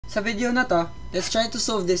sa video na to, let's try to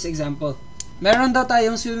solve this example. Meron daw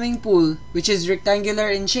tayong swimming pool which is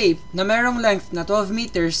rectangular in shape na merong length na 12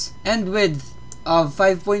 meters and width of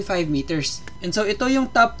 5.5 meters. And so ito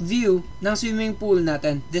yung top view ng swimming pool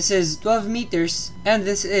natin. This is 12 meters and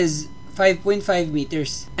this is 5.5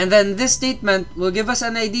 meters. And then this statement will give us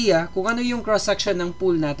an idea kung ano yung cross-section ng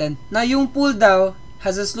pool natin. Na yung pool daw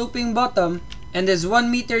has a sloping bottom and is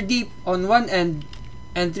 1 meter deep on one end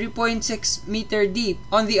and 3.6 meter deep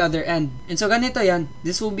on the other end. And so ganito yan.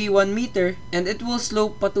 This will be 1 meter and it will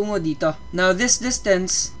slope patungo dito. Now this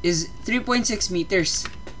distance is 3.6 meters.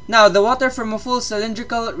 Now the water from a full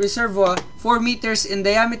cylindrical reservoir 4 meters in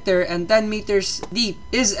diameter and 10 meters deep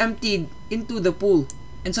is emptied into the pool.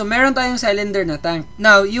 And so meron tayong cylinder na tank.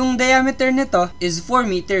 Now yung diameter nito is 4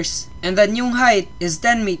 meters and then yung height is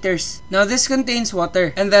 10 meters. Now this contains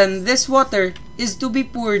water and then this water is to be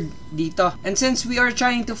poured dito. And since we are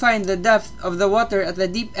trying to find the depth of the water at the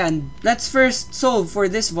deep end, let's first solve for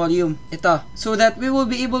this volume, ito, so that we will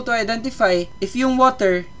be able to identify if yung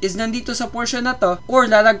water is nandito sa portion na to or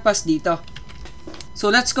lalagpas dito. So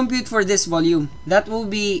let's compute for this volume. That will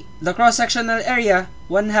be the cross-sectional area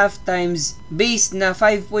 1/2 times base na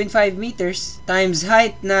 5.5 meters times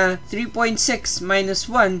height na 3.6 minus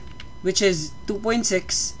 1 which is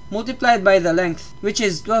 2.6 multiplied by the length which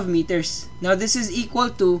is 12 meters. Now this is equal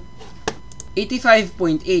to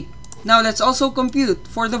 85.8. Now let's also compute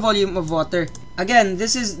for the volume of water. Again,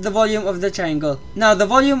 this is the volume of the triangle. Now the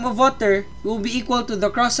volume of water will be equal to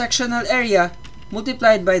the cross-sectional area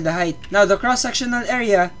multiplied by the height. Now the cross-sectional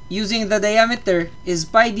area using the diameter is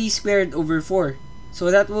pi d squared over 4.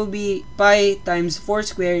 So that will be pi times 4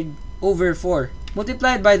 squared over 4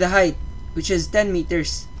 multiplied by the height which is 10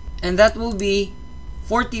 meters. And that will be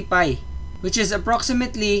 40 pi which is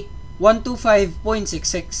approximately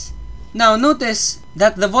 125.66. Now notice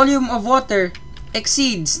that the volume of water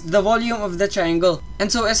exceeds the volume of the triangle.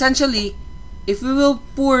 And so essentially, if we will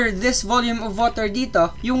pour this volume of water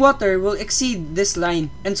dito, yung water will exceed this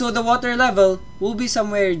line. And so the water level will be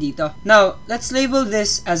somewhere dito. Now, let's label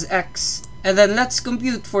this as X. And then let's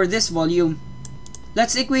compute for this volume.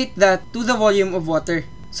 Let's equate that to the volume of water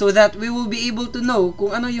so that we will be able to know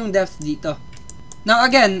kung ano yung depth dito. Now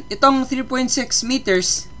again, itong 3.6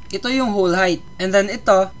 meters, ito yung whole height. And then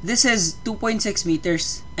ito, this is 2.6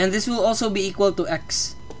 meters. And this will also be equal to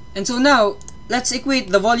X. And so now, let's equate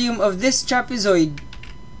the volume of this trapezoid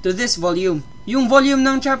to this volume. Yung volume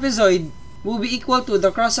ng trapezoid will be equal to the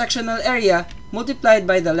cross-sectional area multiplied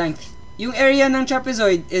by the length. Yung area ng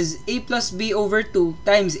trapezoid is a plus b over 2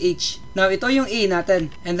 times h. Now, ito yung a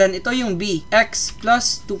natin. And then, ito yung b. X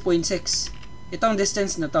plus 2.6. Itong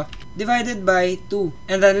distance na to. Divided by 2.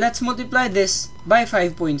 And then, let's multiply this by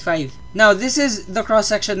 5.5. Now, this is the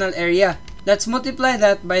cross-sectional area. Let's multiply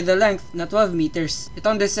that by the length na 12 meters.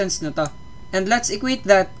 Itong distance na to. And let's equate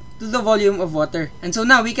that to the volume of water. And so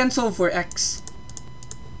now we can solve for X.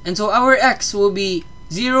 And so our X will be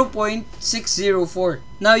 0.604.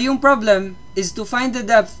 Now yung problem is to find the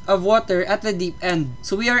depth of water at the deep end.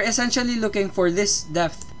 So we are essentially looking for this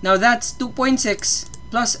depth. Now that's 2.6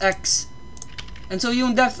 plus X. And so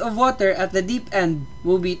yung depth of water at the deep end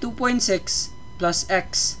will be 2.6 plus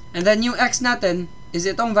X. And then yung X natin is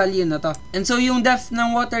itong value na to. And so yung depth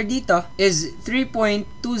ng water dito is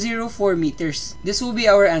 3.204 meters. This will be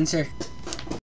our answer.